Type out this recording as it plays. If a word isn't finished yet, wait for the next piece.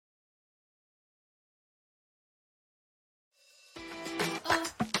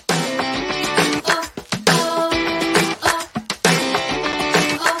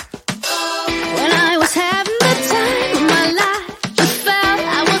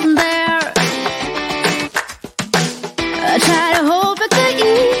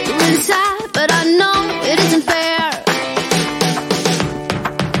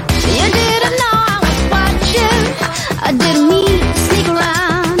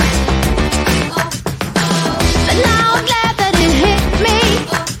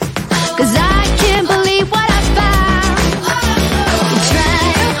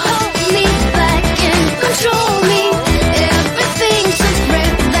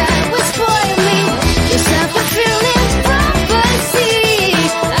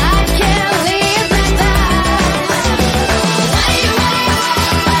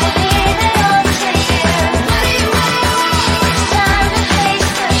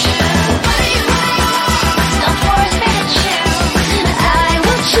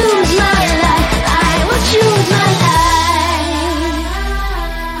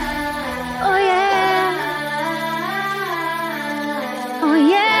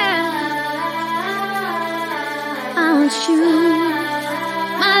promise you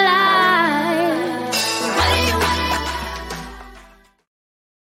my life.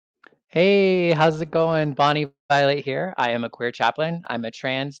 Hey, how's it going? Bonnie Violet here. I am a queer chaplain. I'm a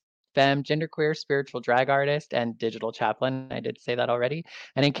trans, femme, genderqueer, spiritual drag artist, and digital chaplain. I did say that already.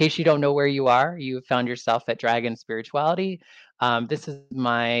 And in case you don't know where you are, you found yourself at Drag and Spirituality. This is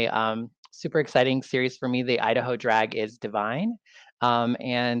my super exciting series for me, the Idaho Drag Is Divine.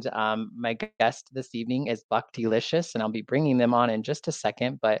 And my guest this evening is Buck Delicious, and I'll be bringing them on in just a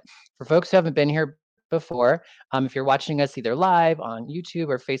second. But for folks who haven't been here before, if you're watching us either live on YouTube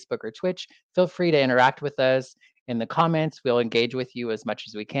or Facebook or Twitch, feel free to interact with us in the comments. We'll engage with you as much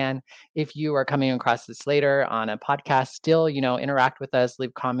as we can. If you are coming across this later on a podcast, still, interact with us,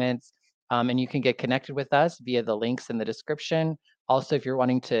 leave comments, and you can get connected with us via the links in the description. Also, if you're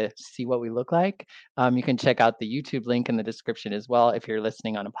wanting to see what we look like, you can check out the YouTube link in the description as well. If you're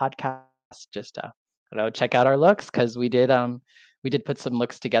listening on a podcast, just check out our looks, because we did put some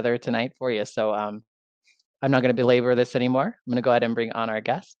looks together tonight for you. So I'm not going to belabor this anymore. I'm going to go ahead and bring on our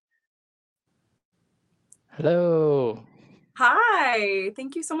guest. Hello. Hi.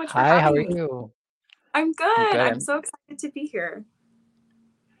 Thank you so much for Hi, how are having me. you? I'm good. Good. I'm so excited to be here.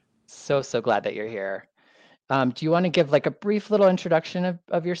 So glad that you're here. Do you want to give like a brief little introduction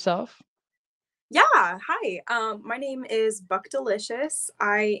of yourself? Yeah. Hi. My name is Buck Delicious.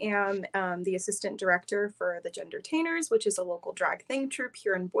 I am the assistant director for the Gendertainers, which is a local drag thing troupe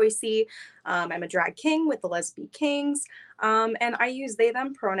here in Boise. I'm a drag king with the Lesbian Kings, and I use they,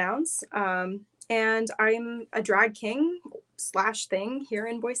 them pronouns. And I'm a drag king / thing here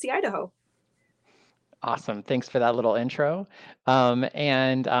in Boise, Idaho. Awesome. Thanks for that little intro.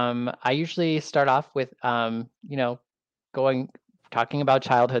 I usually start off with, talking about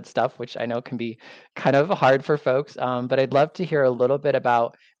childhood stuff, which I know can be kind of hard for folks. But I'd love to hear a little bit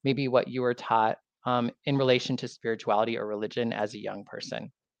about maybe what you were taught in relation to spirituality or religion as a young person.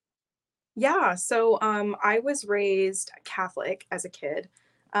 Yeah, so I was raised Catholic as a kid.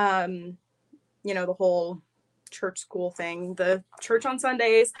 The whole church school thing, the church on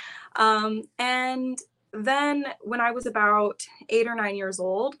Sundays. And then when I was about 8 or 9 years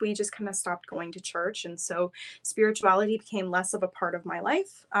old, we just kind of stopped going to church. And so spirituality became less of a part of my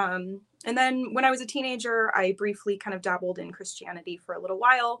life. And then when I was a teenager, I briefly kind of dabbled in Christianity for a little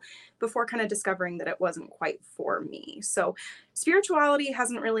while before kind of discovering that it wasn't quite for me. So spirituality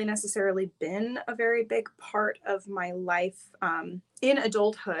hasn't really necessarily been a very big part of my life in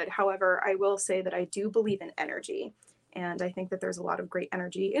adulthood. However, I will say that I do believe in energy. And I think that there's a lot of great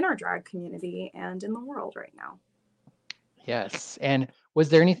energy in our drag community and in the world right now. Yes. And was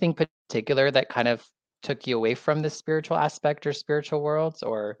there anything particular that kind of took you away from the spiritual aspect or spiritual worlds,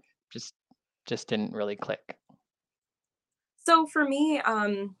 or just didn't really click? So for me,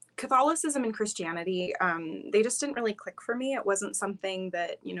 Catholicism and Christianity, they just didn't really click for me. It wasn't something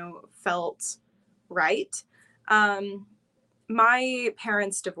that, felt right. My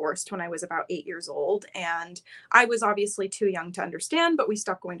parents divorced when I was about 8 years old, and I was obviously too young to understand, but we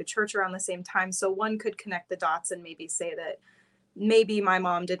stopped going to church around the same time. So one could connect the dots and maybe say that maybe my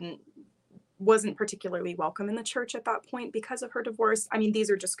mom wasn't particularly welcome in the church at that point because of her divorce. I mean,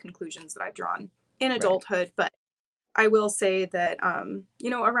 these are just conclusions that I've drawn in adulthood, right. But I will say that,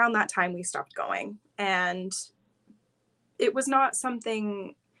 around that time we stopped going, and it was not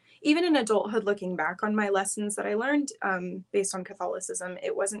something, even in adulthood, looking back on my lessons that I learned based on Catholicism,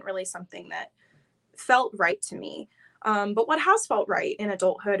 it wasn't really something that felt right to me. But what has felt right in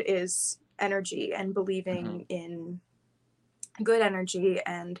adulthood is energy and believing in good energy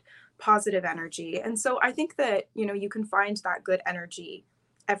and positive energy. And so I think that, you can find that good energy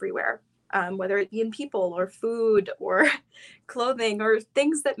everywhere. Whether it be in people or food or clothing or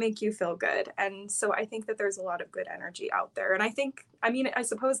things that make you feel good. And so I think that there's a lot of good energy out there. And I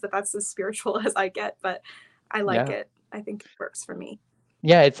suppose that that's as spiritual as I get, but I like it. I think it works for me.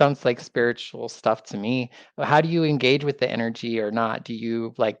 Yeah, it sounds like spiritual stuff to me. How do you engage with the energy or not? Do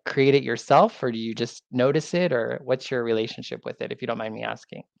you like create it yourself, or do you just notice it, or what's your relationship with it, if you don't mind me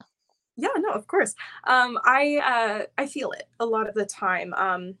asking? Yeah, no, of course. I feel it a lot of the time,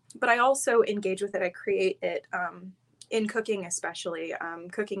 but I also engage with it. I create it in cooking, especially.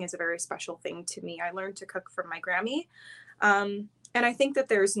 Cooking is a very special thing to me. I learned to cook from my Grammy, and I think that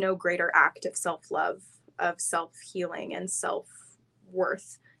there's no greater act of self-love, of self-healing, and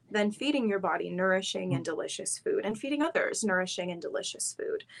self-worth than feeding your body nourishing and delicious food, and feeding others nourishing and delicious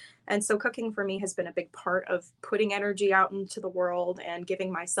food. And so cooking for me has been a big part of putting energy out into the world and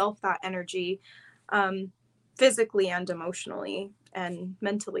giving myself that energy, physically and emotionally and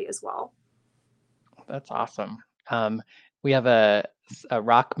mentally as well. That's awesome. We have a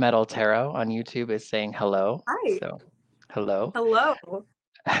rock metal tarot on YouTube is saying hello. Hi. So Hello. Hello.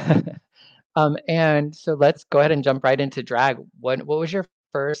 And so let's go ahead and jump right into drag. What was your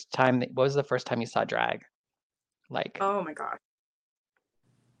first time? What was the first time you saw drag? Like, Oh my gosh.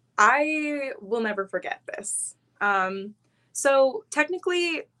 I will never forget this. So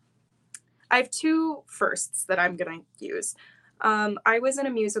technically, I have two firsts that I'm going to use. I was in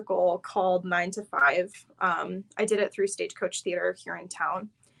a musical called 9 to 5. I did it through Stagecoach Theater here in town.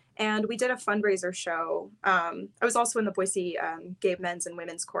 And we did a fundraiser show. I was also in the Boise Gay Men's and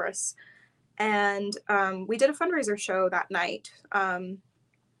Women's Chorus. And we did a fundraiser show that night.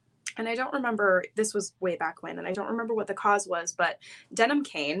 And I don't remember, this was way back when, and I don't remember what the cause was, but Denham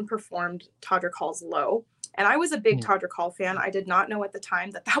Kane performed Todrick Hall's Low. And I was a big Todrick Hall fan. I did not know at the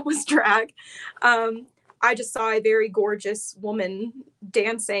time that that was drag. I just saw a very gorgeous woman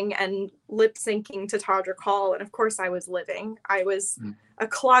dancing and lip syncing to Todrick Hall. And of course, I was living. I was a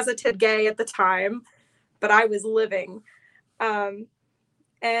closeted gay at the time, but I was living. And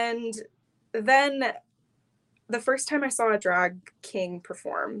then the first time I saw a drag king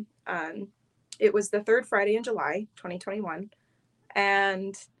perform, it was the third Friday in July, 2021.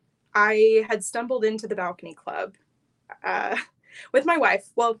 And I had stumbled into the balcony club with my wife.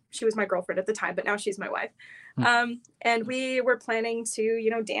 Well, she was my girlfriend at the time, but now she's my wife. And we were planning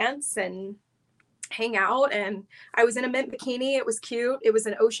to, dance and hang out. And I was in a mint bikini. It was cute. It was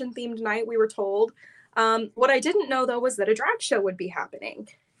an ocean themed night, we were told. What I didn't know, though, was that a drag show would be happening.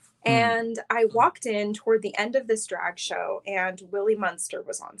 And I walked in toward the end of this drag show, and Willie Munster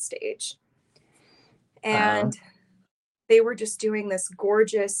was on stage. And they were just doing this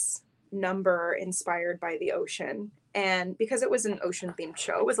gorgeous number inspired by the ocean. And because it was an ocean themed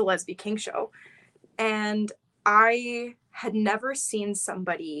show, it was a Lesbian King show. And I had never seen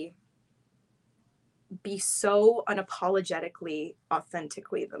somebody be so unapologetically,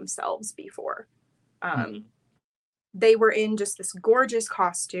 authentically themselves before. They were in just this gorgeous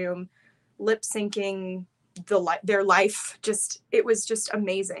costume, lip syncing their life. It was just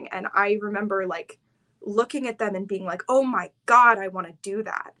amazing. And I remember looking at them and being like, oh my God, I want to do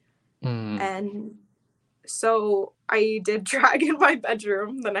that. And so I did drag in my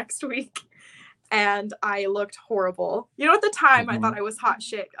bedroom the next week, and I looked horrible. At the time I thought I was hot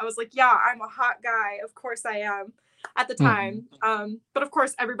shit. I was like, yeah, I'm a hot guy. Of course I am. At the time. But of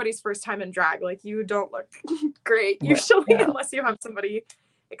course, everybody's first time in drag, you don't look great usually, unless you have somebody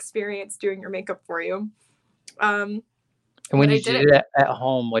experienced doing your makeup for you. And when you did it at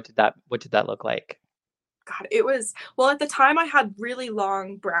home, what did that look like? God, it was, well, at the time I had really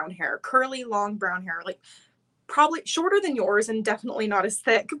long brown hair, curly long brown hair, probably shorter than yours and definitely not as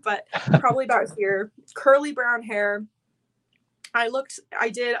thick, but probably about here, curly brown hair. At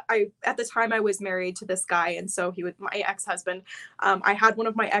the time I was married to this guy, and so he was my ex-husband. I had one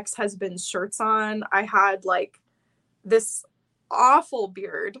of my ex-husband's shirts on. I had this awful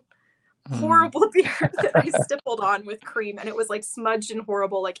beard, horrible beard that I stippled on with cream, and it was smudged and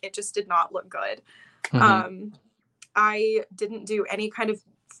horrible. It just did not look good. I didn't do any kind of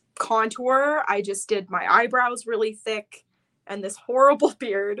contour. I just did my eyebrows really thick and this horrible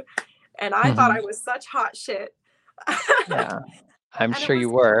beard, and I thought I was such hot shit. Yeah, I'm sure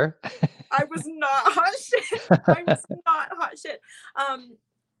you were. I was not hot shit. I was not hot shit.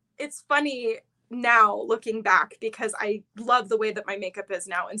 It's funny now looking back because I love the way that my makeup is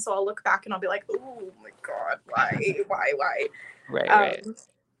now, and so I'll look back and I'll be like, oh my God, why? Right.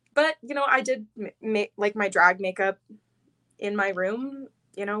 But I did make my drag makeup in my room,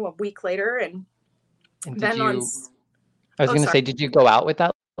 a week later, and then I was going to say, did you go out with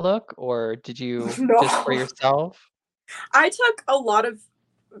that look, or did you just for yourself? I took a lot of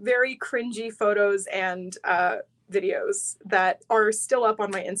very cringy photos and videos that are still up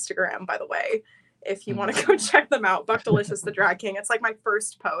on my Instagram, by the way, if you want to go check them out. Buck Delicious the Drag King. It's my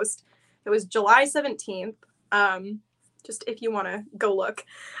first post. It was July 17th. Just if you want to go look.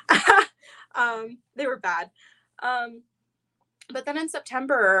 They were bad. But then in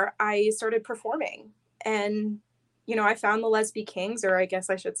September, I started performing, and I found the Lesbian Kings, or I guess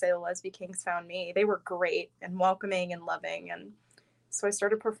I should say the Lesbian Kings found me. They were great and welcoming and loving. And so I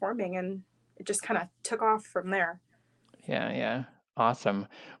started performing, and it just kind of took off from there. Yeah. Awesome.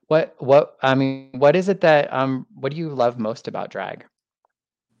 What is it that, what do you love most about drag?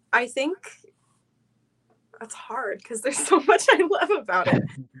 I think that's hard because there's so much I love about it.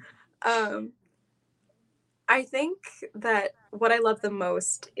 I think that what I love the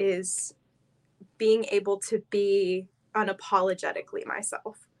most is being able to be unapologetically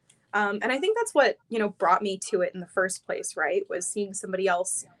myself. And I think that's what, brought me to it in the first place, right? Was seeing somebody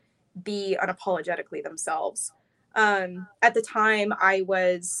else be unapologetically themselves. At the time, I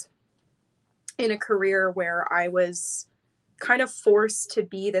was in a career where I was kind of forced to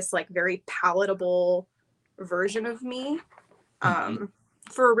be this like very palatable version of me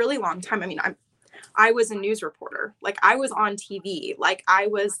for a really long time. I mean, I was a news reporter. Like I was on TV. Like I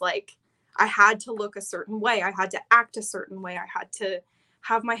was like, I had to look a certain way. I had to act a certain way. I had to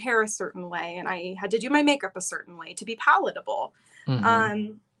have my hair a certain way. And I had to do my makeup a certain way to be palatable.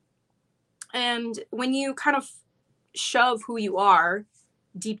 And when you kind of shove who you are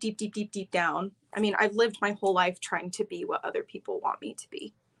deep down, I mean, I've lived my whole life trying to be what other people want me to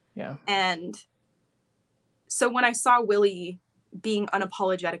be. Yeah. And so when I saw Willie being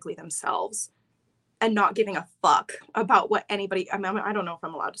unapologetically themselves and not giving a fuck about what anybody, I mean, I don't know if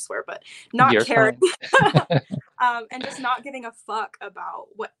I'm allowed to swear, but not You're caring. fine. And just not giving a fuck about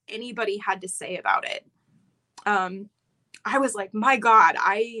what anybody had to say about it. I was like, my God,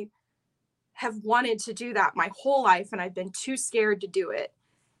 I have wanted to do that my whole life and I've been too scared to do it.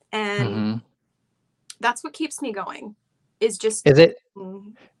 And that's what keeps me going is just. Is it,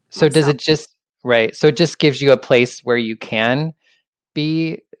 so myself. does it just, right. So it just gives you a place where you can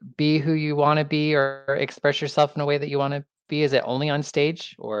be who you want to be or express yourself in a way that you want to be? Is it only on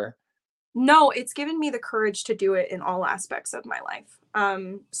stage or? No, it's given me the courage to do it in all aspects of my life.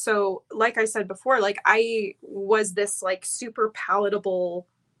 So like I said before, like I was this like super palatable,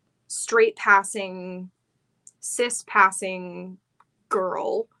 straight passing, cis passing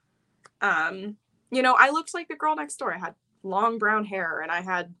girl. You know, I looked like the girl next door. I had long brown hair and I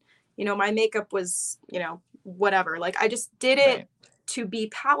had, you know, my makeup was, you know, whatever. Like I just did it to be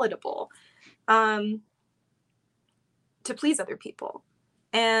palatable, to please other people.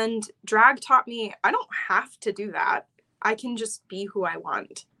 And drag taught me I don't have to do that. I can just be who I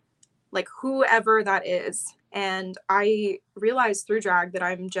want, like whoever that is. And I realized through drag that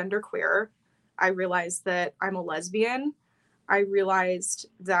I'm genderqueer. I realized that I'm a lesbian. I realized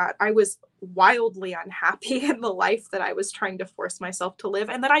that I was wildly unhappy in the life that I was trying to force myself to live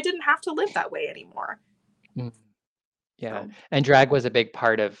and that I didn't have to live that way anymore. Yeah. And drag was a big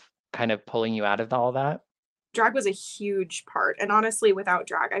part of kind of pulling you out of all that. Drag was a huge part. And honestly, without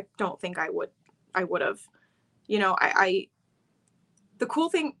drag, I don't think I would have, you know, the cool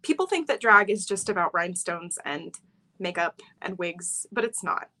thing, people think that drag is just about rhinestones and makeup and wigs, but it's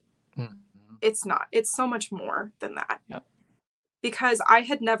not. It's not. It's so much more than that. Yep. Because I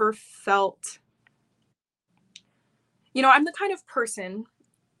had never felt, you know, I'm the kind of person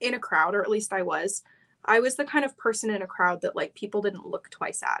in a crowd, or at least I was the kind of person in a crowd that like people didn't look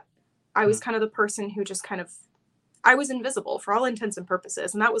twice at. I was kind of the person who just kind of, I was invisible for all intents and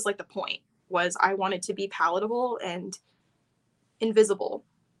purposes. And that was like the point, was I wanted to be palatable and invisible.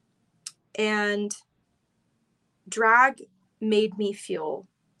 And drag made me feel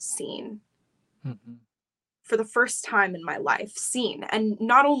seen. For the first time in my life, seen. And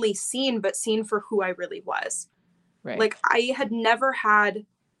not only seen, but seen for who I really was. Right. Like I had never had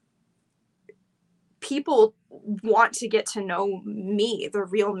people want to get to know me, the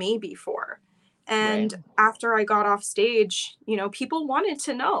real me, before. And after I got off stage, you know, people wanted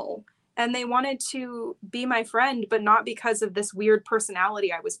to know and they wanted to be my friend, but not because of this weird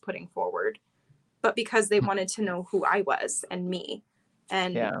personality I was putting forward, but because they wanted to know who I was and me.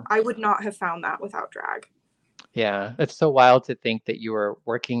 And I would not have found that without drag. Yeah. It's so wild to think that you were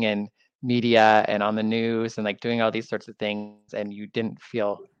working in media and on the news and like doing all these sorts of things and you didn't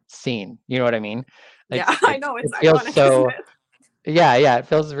feel seen. You know what I mean? I know, it's it feels ironic, so, isn't it? yeah, it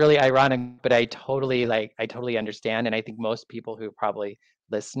feels really ironic, but I totally understand. And I think most people who are probably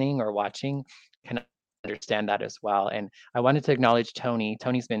listening or watching can understand that as well. And I wanted to acknowledge Tony.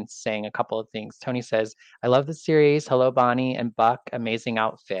 Tony's been saying a couple of things. Tony says, I love the series. Hello, Bonnie and Buck. Amazing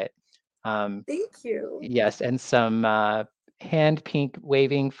outfit. Thank you. Yes, and some hand pink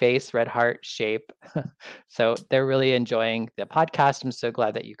waving face, red heart shape. So they're really enjoying the podcast. I'm so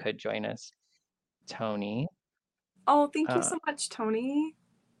glad that you could join us, Tony. Oh, thank you so much, Tony.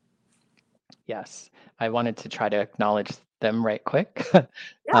 Yes, I wanted to try to acknowledge them right quick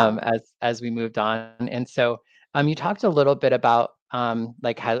as we moved on. And so you talked a little bit about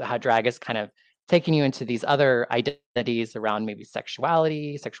like how drag is kind of taking you into these other identities around maybe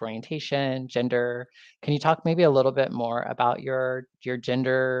sexuality, sexual orientation, gender. Can you talk maybe a little bit more about your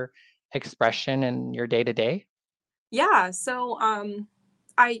gender expression and your day to day? Yeah. So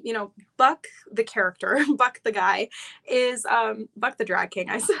Buck the character, Buck the guy, is Buck the drag king,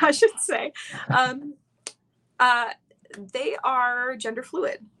 I should say. They are gender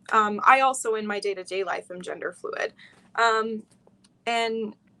fluid. I also in my day-to-day life am gender fluid.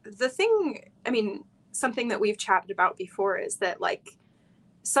 And the thing, I mean, something that we've chatted about before is that like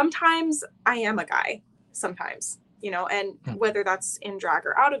sometimes I am a guy, sometimes, you know, and whether that's in drag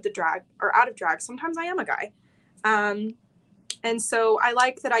or out of drag, sometimes I am a guy. And so I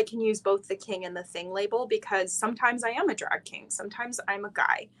like that I can use both the king and the thing label, because sometimes I am a drag king, sometimes I'm a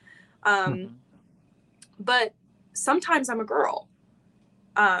guy, but sometimes I'm a girl,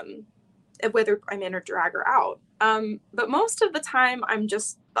 whether I'm in or drag or out. But most of the time I'm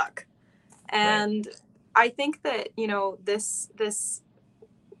just Buck. And I think that, you know, this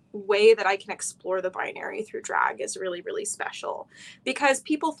way that I can explore the binary through drag is really, really special, because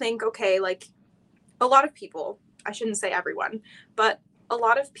people think, okay, like a lot of people, I shouldn't say everyone, but a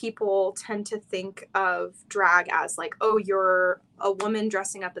lot of people tend to think of drag as like, oh, you're a woman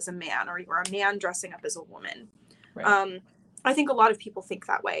dressing up as a man, or you're a man dressing up as a woman. I think a lot of people think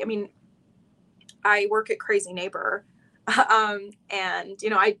that way. I mean, I work at Crazy Neighbor, and, you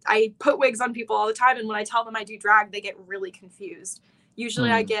know, I put wigs on people all the time. And when I tell them I do drag, they get really confused.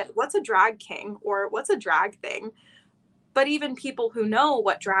 Usually I get, what's a drag king, or what's a drag thing? But even people who know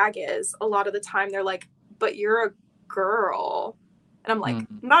what drag is, a lot of the time they're like, but you're a girl. And I'm like,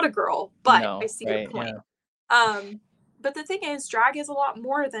 I'm not a girl, but I see your point. But the thing is, drag is a lot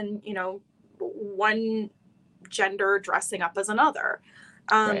more than, you know, one gender dressing up as another.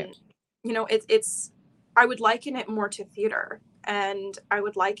 You know, it's, I would liken it more to theater. And I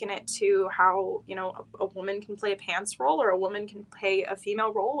would liken it to how, you know, a woman can play a pants role, or a woman can play a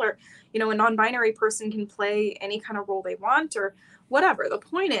female role, or, you know, a non-binary person can play any kind of role they want, or whatever. The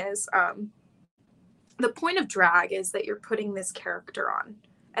point is, the point of drag is that you're putting this character on,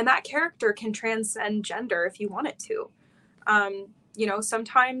 and that character can transcend gender if you want it to. You know,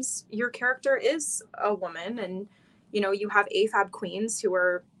 sometimes your character is a woman, and, you know, you have AFAB queens who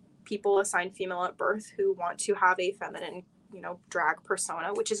are people assigned female at birth who want to have a feminine, you know, drag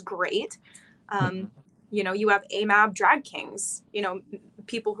persona, which is great. You know, you have AMAB drag kings, you know,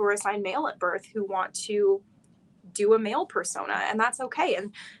 people who are assigned male at birth who want to do a male persona, and that's okay.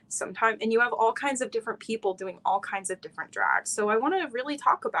 And sometimes, and you have all kinds of different people doing all kinds of different drags. So I want to really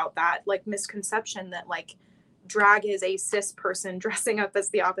talk about that, like, misconception that like drag is a cis person dressing up as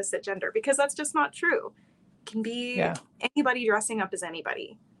the opposite gender, because that's just not true. It can be anybody dressing up as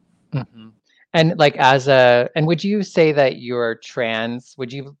anybody. And like and would you say that you're trans?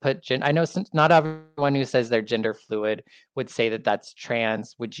 Would you put I know not everyone who says they're gender fluid would say that that's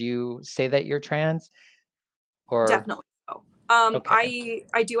trans. Would you say that you're trans? Or definitely so.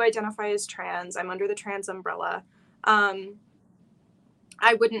 I do identify as trans. I'm under the trans umbrella.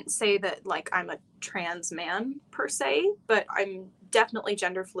 I wouldn't say that like I'm a trans man per se, but I'm definitely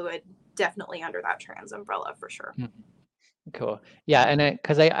gender fluid, definitely under that trans umbrella for sure. Cool. Yeah, and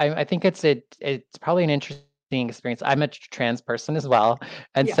because I think it's probably an interesting experience. I'm a trans person as well,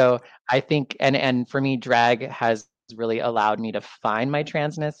 and so I think and for me, drag has really allowed me to find my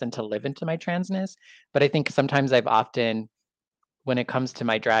transness and to live into my transness. But I think sometimes I've often, when it comes to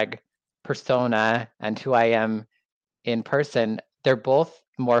my drag persona and who I am in person, they're both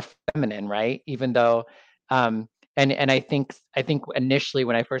more feminine, right? Even though and I think initially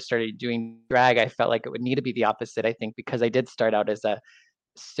when I first started doing drag, I felt like it would need to be the opposite. I think because I did start out as a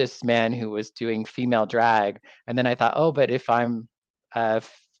cis man who was doing female drag, and then I thought, oh, but if I'm a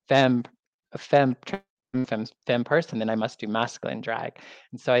femme a femme femme person, then I must do masculine drag.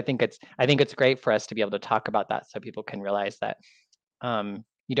 And so I think it's great for us to be able to talk about that, so people can realize that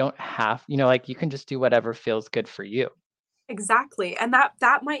you don't have, you know, like you can just do whatever feels good for you. Exactly. And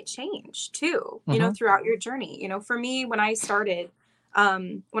that might change too, you know, throughout your journey. You know, for me, when I started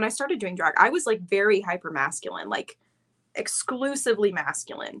doing drag, I was like very hyper masculine, like exclusively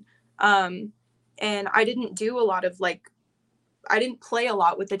masculine. And I didn't do a lot of like, I didn't play a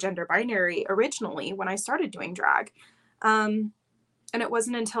lot with the gender binary originally when I started doing drag. And it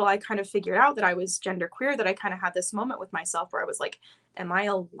wasn't until I kind of figured out that I was genderqueer that I kind of had this moment with myself where I was like, am I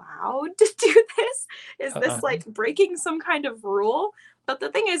allowed to do this? Is this like breaking some kind of rule? But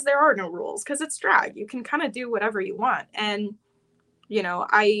the thing is, there are no rules because it's drag. You can kind of do whatever you want. And, you know,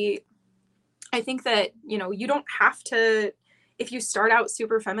 I think that, you know, you don't have to, if you start out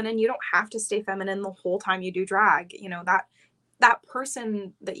super feminine, you don't have to stay feminine the whole time you do drag. You know, that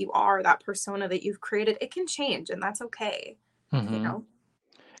person that you are, that persona that you've created, it can change, and that's okay. You know.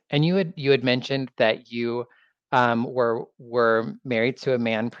 And you had mentioned that you were married to a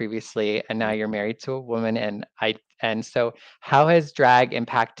man previously, and now you're married to a woman. And so how has drag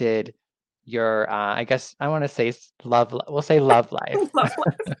impacted your I guess I want to say we'll say love life. Love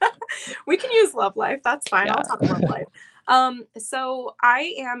life. We can use love life. That's fine. I'll talk love life. So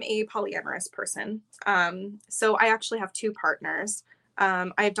I am a polyamorous person. So I actually have two partners.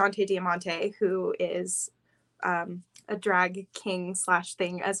 I have Dante Diamante, who is a drag king /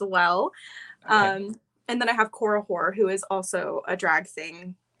 thing as well. And then I have Cora Hoare, who is also a drag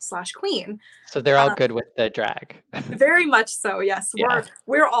thing queen. So they're all good with the drag. Very much so. Yes. Yeah.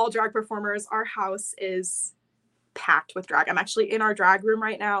 We're all drag performers. Our house is packed with drag. I'm actually in our drag room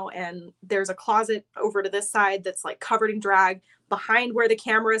right now, and there's a closet over to this side that's like covered in drag. Behind where the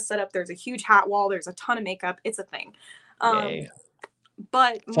camera is set up, there's a huge hat wall. There's a ton of makeup. It's a thing. Yay.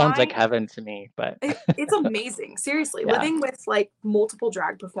 But Sounds like heaven to me, but it's amazing. Seriously, Yeah. living with like multiple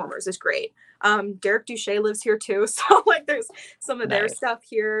drag performers is great. Derek Duche lives here too, so like there's some of their Nice. stuff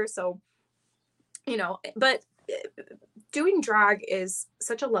here. So, you know, but doing drag is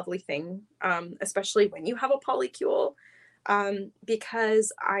such a lovely thing, especially when you have a polycule,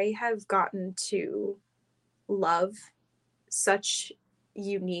 because I have gotten to love such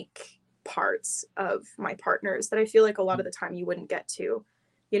unique parts of my partners that I feel like a lot of the time you wouldn't get to.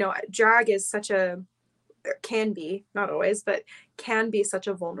 You know, drag is can be, not always, but can be such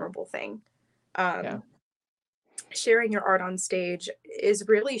a vulnerable thing. Sharing your art on stage is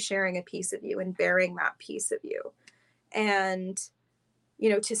really sharing a piece of you and bearing that piece of you. And, you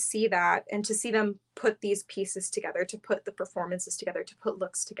know, to see that and to see them put these pieces together, to put the performances together, to put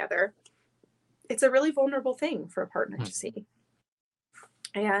looks together, it's a really vulnerable thing for a partner to see.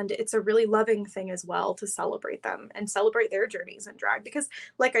 And it's a really loving thing as well to celebrate them and celebrate their journeys in drag, because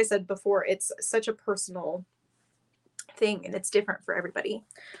like I said before, it's such a personal thing and it's different for everybody.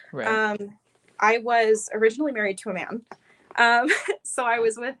 Right. I was originally married to a man. So I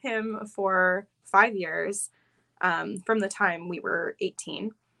was with him for 5 years, from the time we were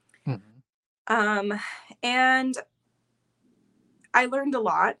 18. And I learned a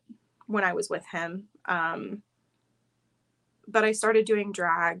lot when I was with him. But I started doing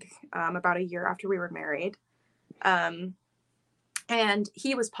drag about a year after we were married. And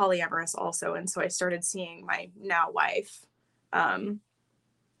he was polyamorous also. And so I started seeing my now wife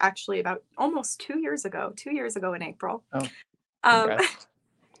actually about almost 2 years ago in April. Oh,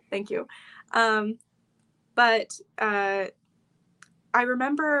 thank you. But I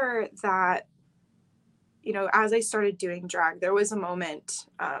remember that, you know, as I started doing drag, there was a moment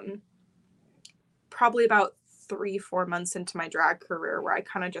probably about 3-4 months into my drag career where I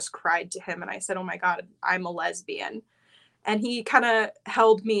kind of just cried to him and I said, "Oh my God, I'm a lesbian." And he kind of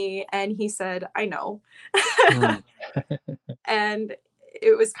held me and he said, "I know." And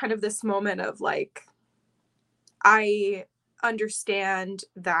it was kind of this moment of like, I understand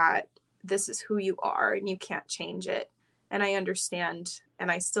that this is who you are and you can't change it. And I understand and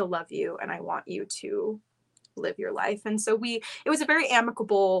I still love you and I want you to live your life. And so it was a very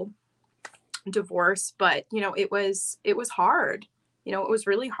amicable divorce, but you know, it was hard. You know, it was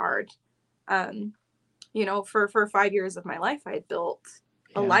really hard. You know, for 5 years of my life, I had built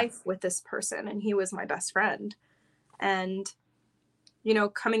a life with this person and he was my best friend. And, you know,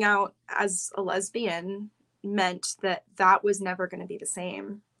 coming out as a lesbian meant that was never going to be the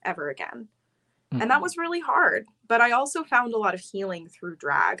same ever again. And that was really hard. But I also found a lot of healing through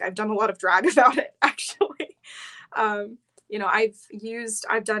drag. I've done a lot of drag about it, actually. You know,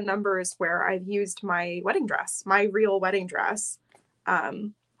 I've done numbers where I've used my wedding dress, my real wedding dress.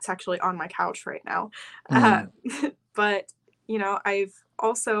 It's actually on my couch right now. But, you know, I've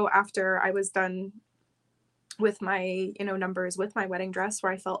also, after I was done with my, you know, numbers with my wedding dress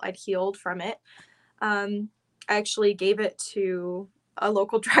where I felt I'd healed from it, I actually gave it to a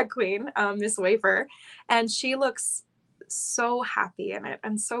local drag queen, Miss Wafer, and she looks so happy in it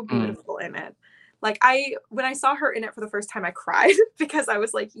and so beautiful in it. Like when I saw her in it for the first time, I cried because I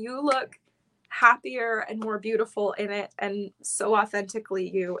was like, you look happier and more beautiful in it and so authentically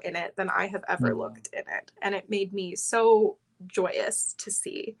you in it than I have ever looked in it. And it made me so joyous to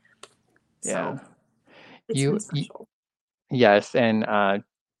see. So it's been special. Yes. And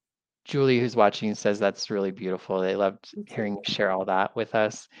Julie, who's watching, says that's really beautiful. They loved hearing you share all that with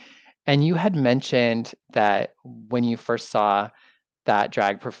us. And you had mentioned that when you first saw that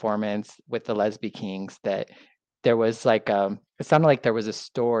drag performance with the Lesbi Kings, that there was like it sounded like there was a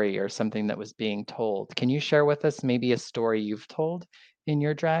story or something that was being told. Can you share with us maybe a story you've told in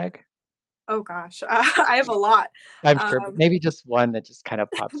your drag? Oh gosh, I have a lot. I'm sure, but maybe just one that just kind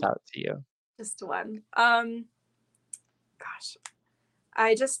of pops out to you. Just one. Gosh,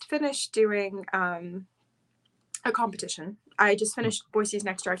 I just finished doing a competition. I just finished Boise's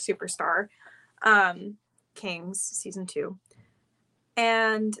Next Drag Superstar, Kings season 2.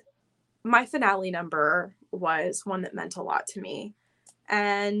 And my finale number was one that meant a lot to me.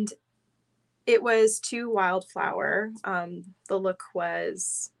 And it was to Wildflower. The look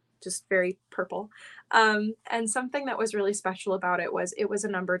was just very purple. And something that was really special about it was a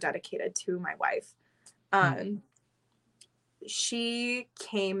number dedicated to my wife. She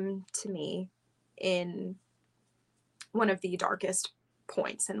came to me in one of the darkest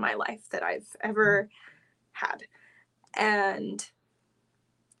points in my life that I've ever had. And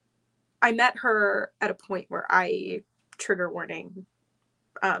I met her at a point where trigger warning,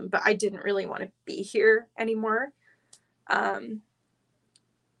 but I didn't really want to be here anymore.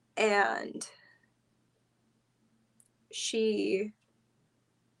 And she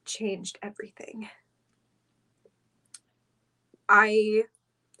changed everything. I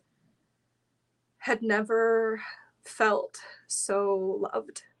had never felt so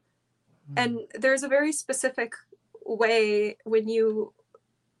loved. And there's a very specific way when you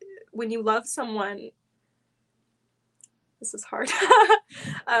love someone. This is hard.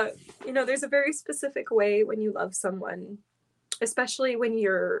 There's a very specific way when you love someone, especially when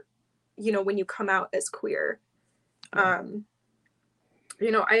when you come out as queer. I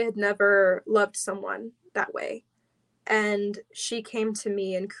had never loved someone that way. And she came to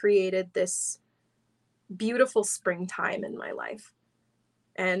me and created this beautiful springtime in my life.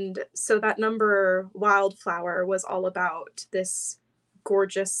 And so that number, Wildflower, was all about this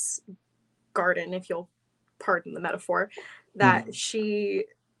gorgeous garden, if you'll pardon the metaphor, that she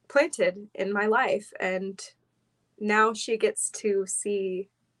planted in my life. And now she gets to see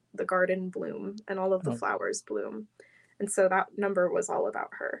the garden bloom and all of the flowers bloom. And so that number was all about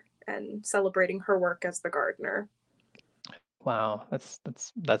her and celebrating her work as the gardener. Wow, that's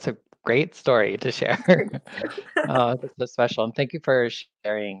a great story to share. Oh, that's so special. And thank you for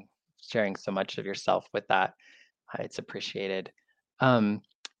sharing so much of yourself with that. It's appreciated.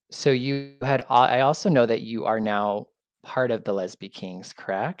 So I also know that you are now part of the Lesbi Kings,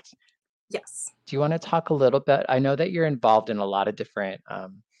 correct? Yes. Do you want to talk a little bit? I know that you're involved in a lot of different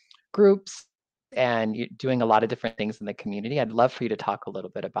groups and you're doing a lot of different things in the community. I'd love for you to talk a little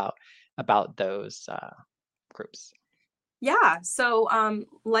bit about those groups. Yeah. So,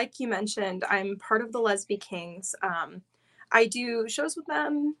 like you mentioned, I'm part of the Lesbi Kings. I do shows with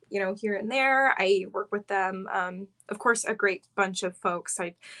them, here and there. I work with them. Of course, a great bunch of folks.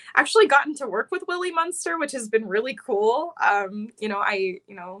 I've actually gotten to work with Willie Munster, which has been really cool. I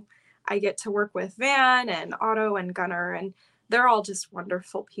get to work with Van and Otto and Gunnar, and they're all just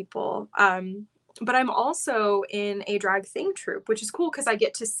wonderful people. But I'm also in a drag thing troupe, which is cool because I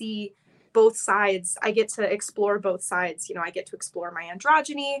get to see both sides. I get to explore both sides. I get to explore my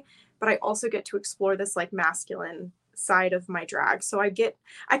androgyny, but I also get to explore this like masculine side of my drag. So I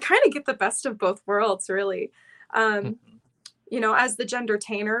kind of get the best of both worlds, really. As the gender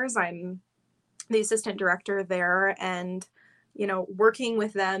tainers, I'm the assistant director there, and working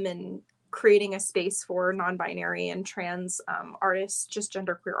with them and creating a space for non-binary and trans artists, just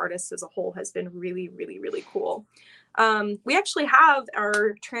genderqueer artists as a whole, has been really, really, really cool. We actually have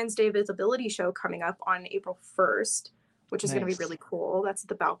our Trans Day Visibility show coming up on April 1st, which is going to be really cool. That's at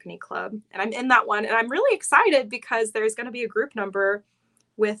the Balcony Club. And I'm in that one. And I'm really excited because there's going to be a group number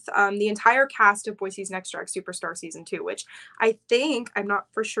with the entire cast of Boise's Next Drag Superstar Season 2, which I think, I'm not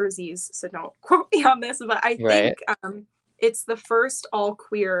for sure, Z's, so don't quote me on this, but I think it's the first all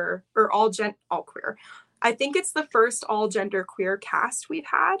queer. I think it's the first all gender queer cast we've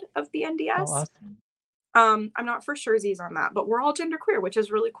had of BNDS. Oh, awesome. I'm not for sure Z's on that, but we're all genderqueer, which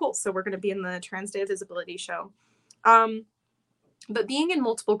is really cool. So we're going to be in the Trans Day Visibility show. But being in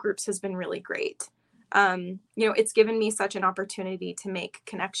multiple groups has been really great. It's given me such an opportunity to make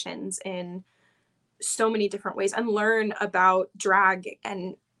connections in so many different ways and learn about drag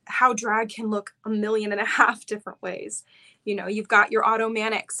and how drag can look 1.5 million different ways. You've got your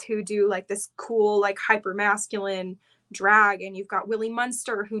automanics who do like this cool, like hyper masculine drag, and you've got Willie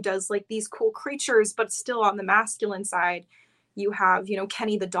Munster who does like these cool creatures, but still on the masculine side. You have,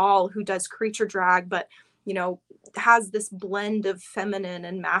 Kenny the Doll who does creature drag, but, has this blend of feminine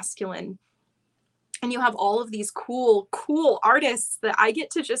and masculine. And you have all of these cool artists that I get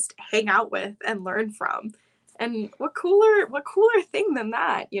to just hang out with and learn from. And what cooler thing than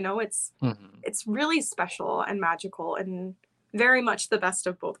that? It's really special and magical and very much the best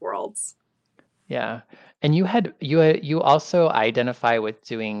of both worlds. Yeah. And you also identify with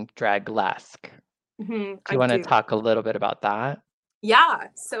doing drag-lesque. Do you want to talk a little bit about that? Yeah.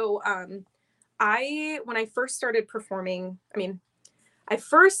 So when I first started performing, I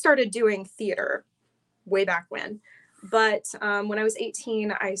first started doing theater way back when. But when I was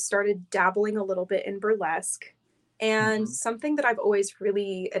 18, I started dabbling a little bit in burlesque. And something that I've always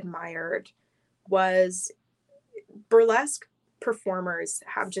really admired was burlesque performers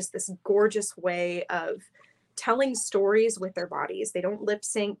have just this gorgeous way of telling stories with their bodies. They don't lip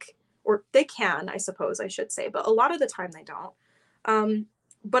sync, or they can, I suppose I should say, but a lot of the time they don't.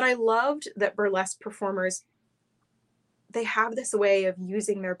 But I loved that burlesque performers, they have this way of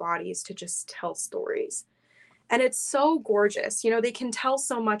using their bodies to just tell stories. And it's so gorgeous. You know, they can tell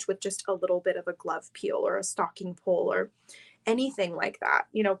so much with just a little bit of a glove peel or a stocking pull or anything like that.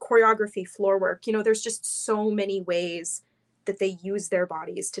 You know, choreography, floor work, you know, there's just so many ways that they use their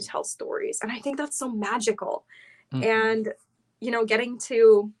bodies to tell stories. And I think that's so magical. Mhm. And, you know, getting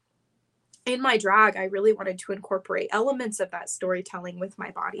to, in my drag, I really wanted to incorporate elements of that storytelling with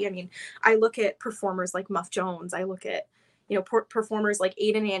my body. I mean, I look at performers like Muff Jones. I look at, you know, performers like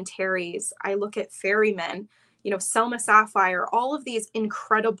Aiden and Terry's. I look at Ferryman, you know, Selma Sapphire, all of these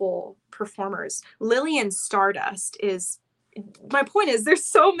incredible performers. Lillian Stardust is, my point is there's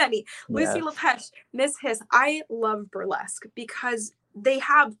so many. Lucy Yes. LePeche, Miss Hiss. I love burlesque because they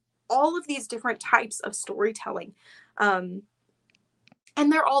have all of these different types of storytelling. And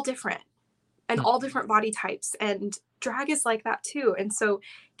they're all different and all different body types, and drag is like that too. And so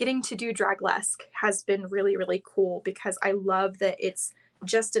getting to do Draglesque has been really, really cool because I love that it's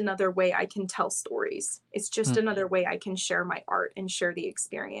just another way I can tell stories. It's just another way I can share my art and share the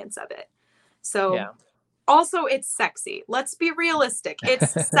experience of it. So Yeah. also it's sexy. Let's be realistic.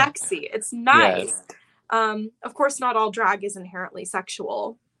 It's sexy. It's nice. Yes. Of course, not all drag is inherently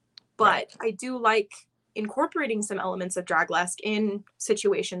sexual, but Right. I do like incorporating some elements of Draglesque in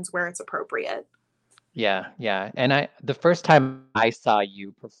situations where it's appropriate. Yeah, yeah. And the first time I saw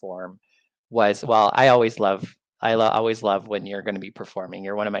you perform was, well, always love when you're going to be performing.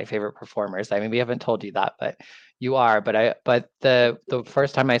 You're one of my favorite performers. I mean, we haven't told you that, but you are. But the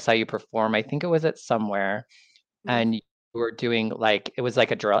first time I saw you perform, I think it was at somewhere, and you were doing like it was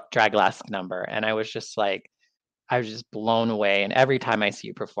like a Draglesque number, and I was just blown away. And every time I see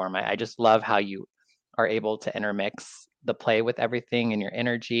you perform, I just love how you are able to intermix the play with everything and your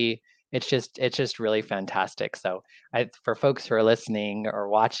energy. It's just really fantastic. So for folks who are listening or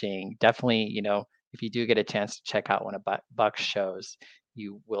watching, definitely, you know, if you do get a chance to check out one of Buck's shows,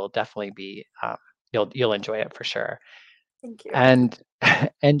 you will definitely be you'll enjoy it for sure. Thank you. And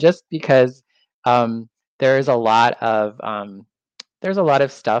and just because um, there's a lot of there's a lot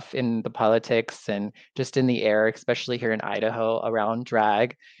of stuff in the politics and just in the air, especially here in Idaho, around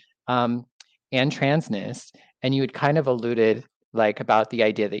drag um, and transness. And you had kind of alluded like about the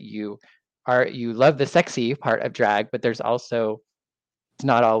idea that you love the sexy part of drag, but there's also it's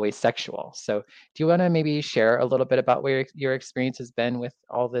not always sexual. So do you want to maybe share a little bit about where your experience has been with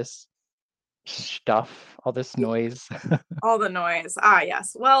all this stuff, all this noise? All the noise. Ah,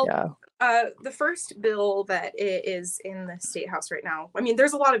 yes. Well, Yeah. the first bill that is in the state house right now, I mean,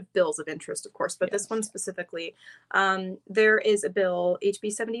 there's a lot of bills of interest, of course, but this one Yes. specifically, there is a bill, HB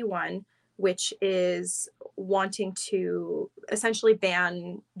 71, which is wanting to essentially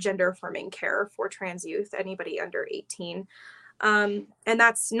ban gender affirming care for trans youth, anybody under 18. And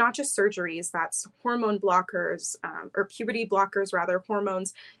that's not just surgeries, that's hormone blockers, or puberty blockers, rather,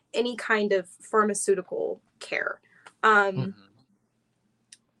 hormones, any kind of pharmaceutical care. Mhm.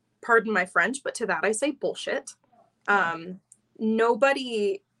 Pardon my French, but to that I say bullshit.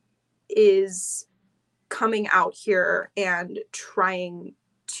 Nobody is coming out here and trying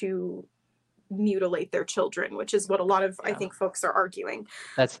to mutilate their children, which is what a lot of, I Yeah. think, folks are arguing.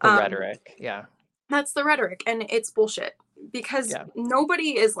 That's the rhetoric. Yeah. That's the rhetoric, and it's bullshit because Yeah.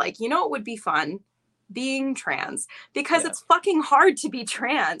 nobody is like, you know, it would be fun being trans because Yeah. it's fucking hard to be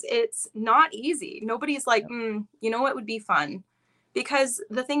trans. It's not easy. Nobody's like, Yeah. you know, it would be fun because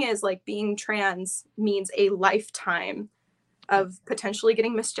the thing is, like, being trans means a lifetime of potentially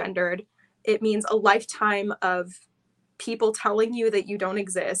getting misgendered. It means a lifetime of people telling you that you don't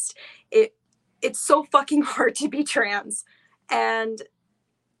exist. It's so fucking hard to be trans, and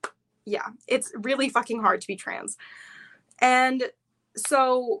yeah, it's really fucking hard to be trans. And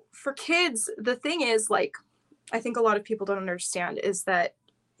so for kids, the thing is, like, I think a lot of people don't understand is that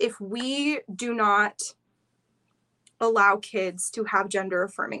if we do not allow kids to have gender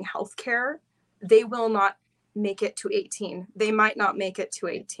affirming healthcare, they will not make it to 18. They might not make it to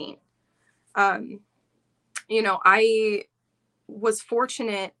 18. You know, I was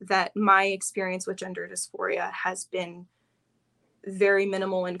fortunate that my experience with gender dysphoria has been very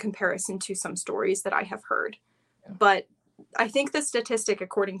minimal in comparison to some stories that I have heard. Yeah. But I think the statistic,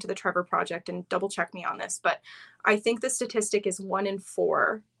 according to the Trevor Project, and double check me on this, but I think the statistic is 1 in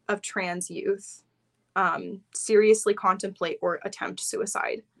 4 of trans youth seriously contemplate or attempt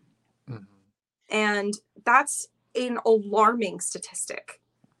suicide. Mhm. And that's an alarming statistic.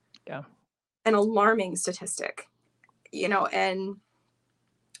 Yeah. An alarming statistic, you know, and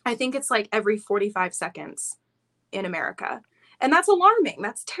I think it's like every 45 seconds in America. And that's alarming.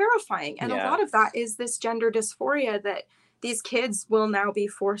 That's terrifying. And Yeah. a lot of that is this gender dysphoria that these kids will now be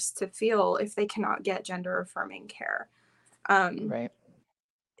forced to feel if they cannot get gender affirming care. Right.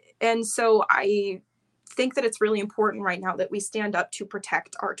 And so I think that it's really important right now that we stand up to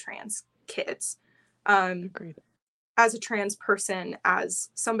protect our trans kids. Agreed. As a trans person, as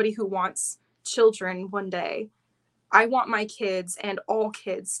somebody who wants children one day, I want my kids and all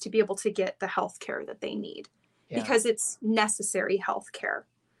kids to be able to get the health care that they need, because it's necessary health care.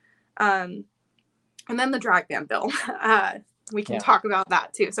 And then the drag ban bill. We can talk about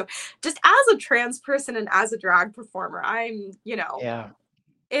that too. So just as a trans person and as a drag performer, I'm,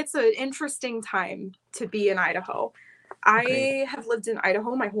 it's an interesting time to be in Idaho. I have lived in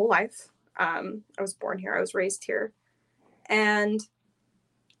Idaho my whole life. I was born here. I was raised here. And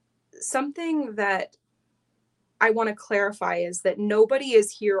something that I want to clarify is that nobody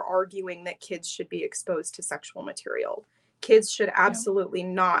is here arguing that kids should be exposed to sexual material. Kids should absolutely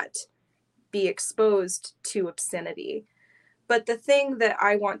not be exposed to obscenity. But the thing that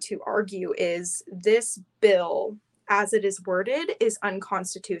I want to argue is this bill, as it is worded, is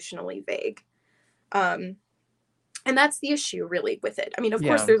unconstitutionally vague. And that's the issue really with it. I mean, of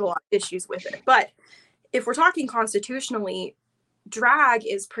course, there's a lot of issues with it. But if we're talking constitutionally, drag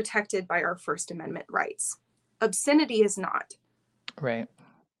is protected by our First Amendment rights. Obscenity is not. Right.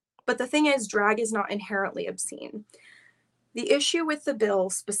 But the thing is, drag is not inherently obscene. The issue with the bill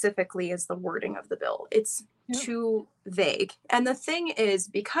specifically is the wording of the bill. It's too vague. And the thing is,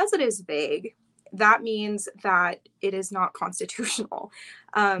 because it is vague, that means that it is not constitutional.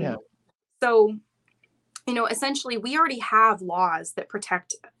 So, essentially, we already have laws that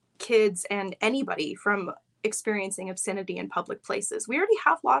protect kids and anybody from experiencing obscenity in public places. We already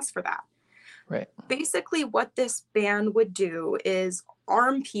have laws for that. Right. Basically, what this ban would do is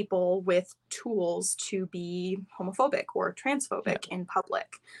arm people with tools to be homophobic or transphobic in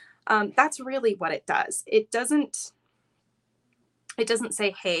public. That's really what it does. It doesn't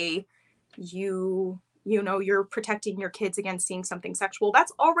say, hey, you're protecting your kids against seeing something sexual.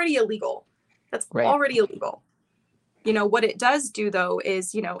 That's already illegal. Already illegal. What it does do, though,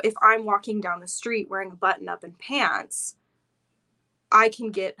 is, if I'm walking down the street wearing a button up and pants, I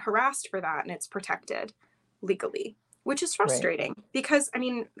can get harassed for that, and it's protected legally, which is frustrating because, I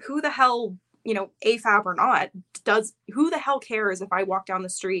mean, who the hell, AFAB or not, who the hell cares if I walk down the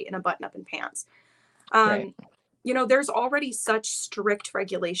street in a button up and pants? There's already such strict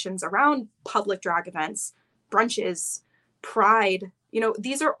regulations around public drag events, brunches, pride.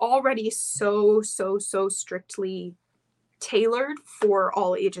 These are already so strictly tailored for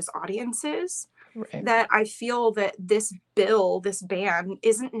all ages audiences. That I feel that this ban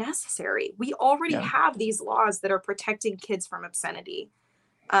isn't necessary. We already have these laws that are protecting kids from obscenity.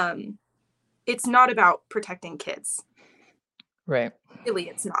 It's not about protecting kids. Right. Really,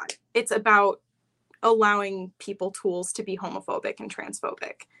 it's not. It's about allowing people tools to be homophobic and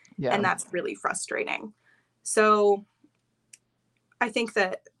transphobic. And that's really frustrating. So I think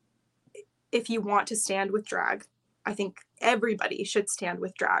that if you want to stand with drag, I think everybody should stand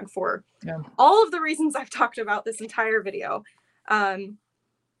with drag for all of the reasons I've talked about this entire video.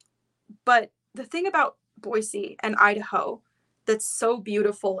 But the thing about Boise and Idaho that's so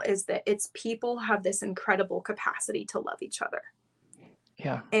beautiful is that its people have this incredible capacity to love each other.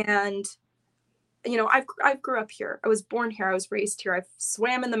 Yeah. And, I grew up here. I was born here. I was raised here. I've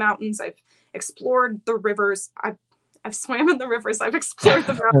swam in the mountains. I've explored the rivers. I've swam in the rivers. I've explored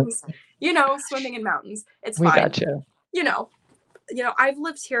the mountains. Swimming in mountains. It's fine. We gotcha. I've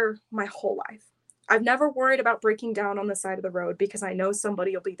lived here my whole life. I've never worried about breaking down on the side of the road because I know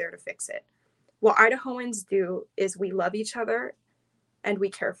somebody will be there to fix it. What Idahoans do is we love each other and we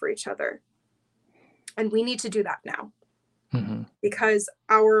care for each other. And we need to do that now. Because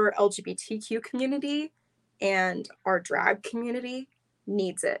our LGBTQ community and our drag community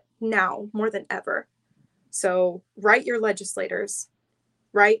needs it now more than ever. So write your legislators,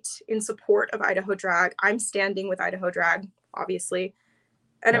 write in support of Idaho Drag. I'm standing with Idaho Drag, obviously.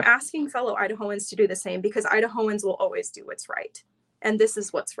 And I'm asking fellow Idahoans to do the same because Idahoans will always do what's right. And this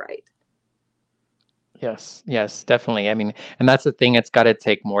is what's right. Yes, definitely. I mean, and that's the thing. It's got to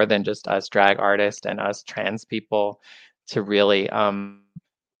take more than just us drag artists and us trans people to really,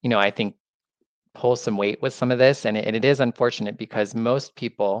 I think, pull some weight with some of this. And it is unfortunate because most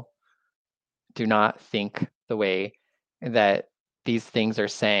people do not think the way that these things are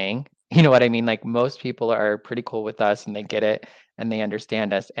saying. You know what I mean? Like most people are pretty cool with us and they get it and they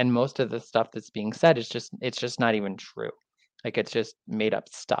understand us. And most of the stuff that's being said is it's just not even true. Like it's just made up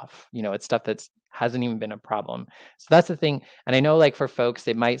stuff. It's stuff that's hasn't even been a problem. So that's the thing. And I know like for folks,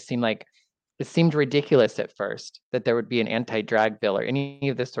 it might seem like it seemed ridiculous at first that there would be an anti-drag bill or any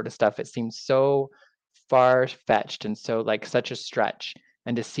of this sort of stuff. It seems so far-fetched and so like such a stretch.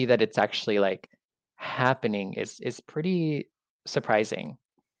 And to see that it's actually like happening is pretty surprising.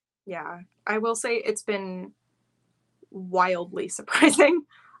 Yeah. I will say it's been wildly surprising.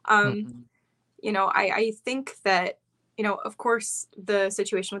 Mhm. You know, I think that, you know, of course, the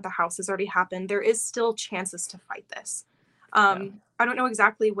situation with the house has already happened. There is still chances to fight this. Yeah. I don't know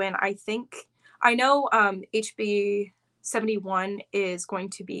exactly when. I know HB 71 is going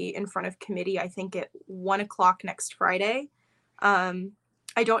to be in front of committee, I think at 1 o'clock next Friday.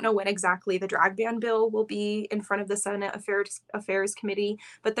 I don't know when exactly the drag ban bill will be in front of the Senate Affairs Committee,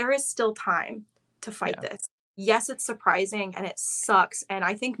 but there is still time to fight Yeah. this. Yes, it's surprising and it sucks. And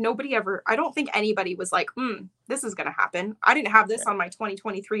I think I don't think anybody was like, this is going to happen. I didn't have this Right. on my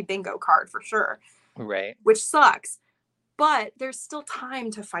 2023 bingo card for sure, Right. which sucks. But there's still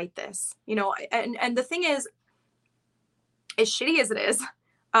time to fight this, you know. And the thing is, as shitty as it is,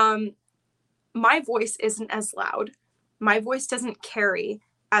 my voice isn't as loud. My voice doesn't carry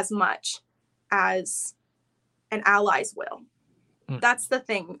as much as an ally's will. Mm. That's the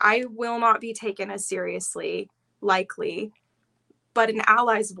thing. I will not be taken as seriously, likely, but an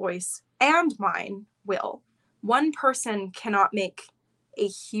ally's voice and mine will. One person cannot make a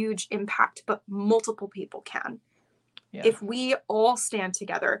huge impact, but multiple people can. Yeah. If we all stand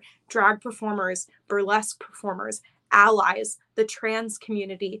together, drag performers, burlesque performers, allies, the trans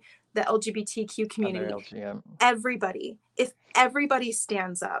community, the LGBTQ community, Other LGM. everybody, if everybody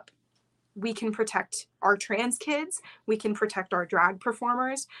stands up, we can protect our trans kids, we can protect our drag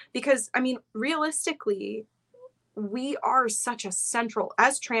performers, because I mean, realistically, we are such a central,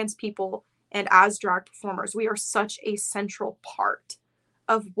 as trans people and as drag performers, we are such a central part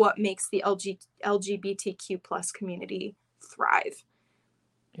of what makes the LGBTQ plus community thrive.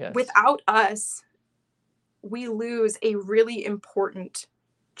 Yes. Without us, we lose a really important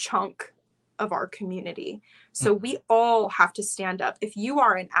chunk of our community. So we all have to stand up. If you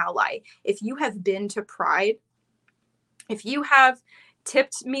are an ally, if you have been to Pride, if you have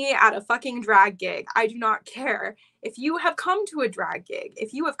tipped me at a fucking drag gig, I do not care. If you have come to a drag gig,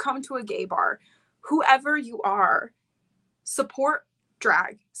 if you have come to a gay bar, whoever you are, support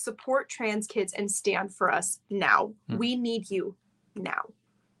drag, support trans kids, and stand for us now. We need you now.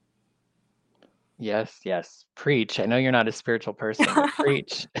 Yes, yes. Preach. I know you're not a spiritual person, but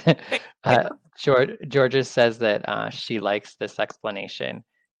preach. Yeah. Georgia says that she likes this explanation.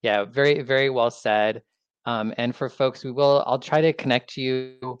 Yeah, very, very well said. And for folks, I'll try to connect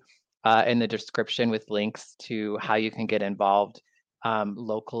you in the description with links to how you can get involved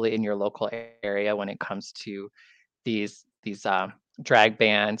locally in your local area when it comes to these drag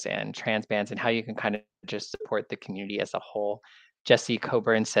bands and trans bands, and how you can kind of just support the community as a whole. Jesse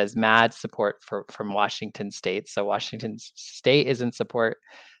Coburn says mad support from Washington State. So Washington State is in support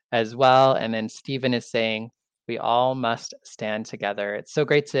as well. And then Stephen is saying we all must stand together. It's so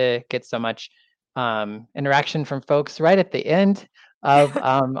great to get so much interaction from folks right at the end of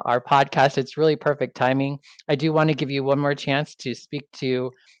our podcast. It's really perfect timing. I do want to give you one more chance to speak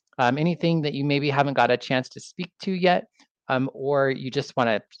to anything that you maybe haven't got a chance to speak to yet, or you just want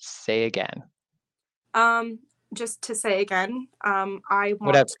to say again. Just to say again, I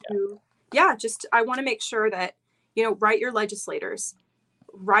Whatever. want to, I want to make sure that, you know, write your legislators,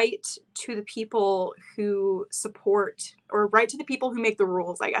 write to the people who support, or write to the people who make the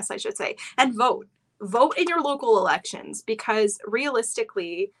rules, I guess I should say, and vote. Vote in your local elections, because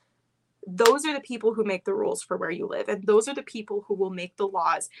realistically, those are the people who make the rules for where you live. And those are the people who will make the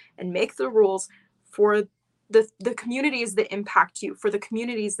laws and make the rules for the communities that impact you, for the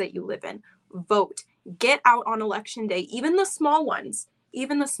communities that you live in. Vote. Get out on election day, even the small ones,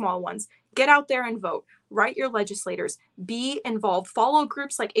 get out there and vote. Write your legislators, be involved, follow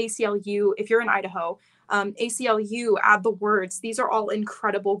groups like ACLU. If you're in Idaho, ACLU, Add the Words. These are all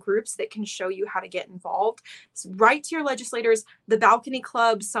incredible groups that can show you how to get involved. So write to your legislators. The Balcony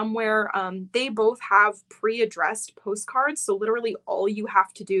Club somewhere, they both have pre-addressed postcards. So literally all you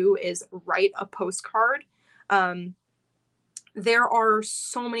have to do is write a postcard. There are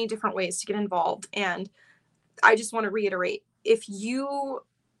so many different ways to get involved. And I just want to reiterate, if you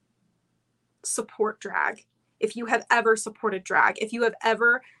support drag, if you have ever supported drag, if you have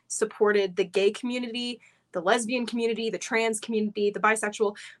ever supported the gay community, the lesbian community, the trans community, the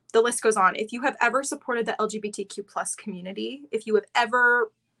bisexual, the list goes on. If you have ever supported the LGBTQ plus community, if you have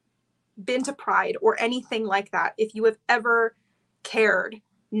ever been to Pride or anything like that, if you have ever cared,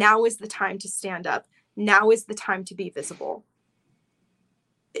 now is the time to stand up. Now is the time to be visible.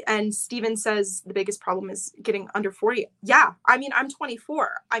 And Steven says the biggest problem is getting under 40. Yeah, I mean, I'm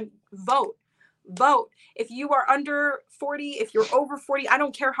 24. Vote. If you are under 40, if you're over 40, I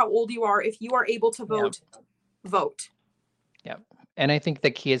don't care how old you are. If you are able to vote, vote. Yeah. And I think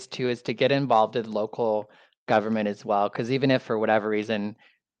the key is to get involved in local government as well. Because even if for whatever reason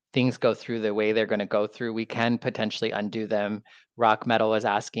things go through the way they're going to go through, we can potentially undo them. Rock Metal was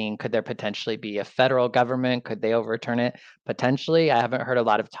asking, could there potentially be a federal government? Could they overturn it? Potentially. I haven't heard a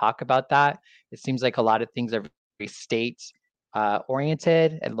lot of talk about that. It seems like a lot of things are very state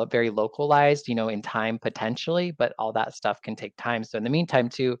oriented and very localized, in time potentially, but all that stuff can take time. So in the meantime,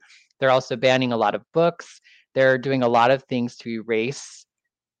 too, they're also banning a lot of books. They're doing a lot of things to erase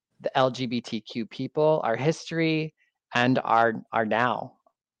the LGBTQ people, our history, and our now,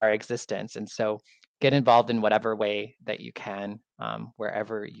 our existence. And so get involved in whatever way that you can,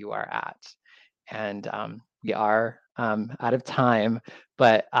 wherever you are at. And we are out of time,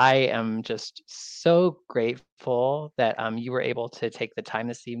 but I am just so grateful that you were able to take the time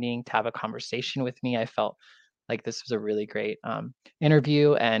this evening to have a conversation with me. I felt like this was a really great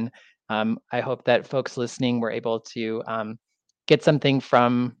interview, and I hope that folks listening were able to get something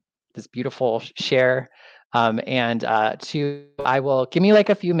from this beautiful share. I will give me like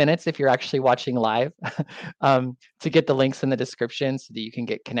a few minutes if you're actually watching live to get the links in the description so that you can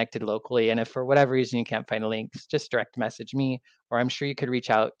get connected locally. And if for whatever reason you can't find the links, just direct message me, or I'm sure you could reach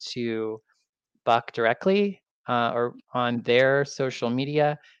out to Buck directly or on their social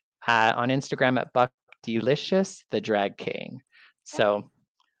media on Instagram at Buck Delicious, the Drag King. So,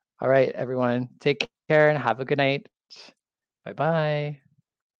 all right, everyone, take care and have a good night. Bye-bye.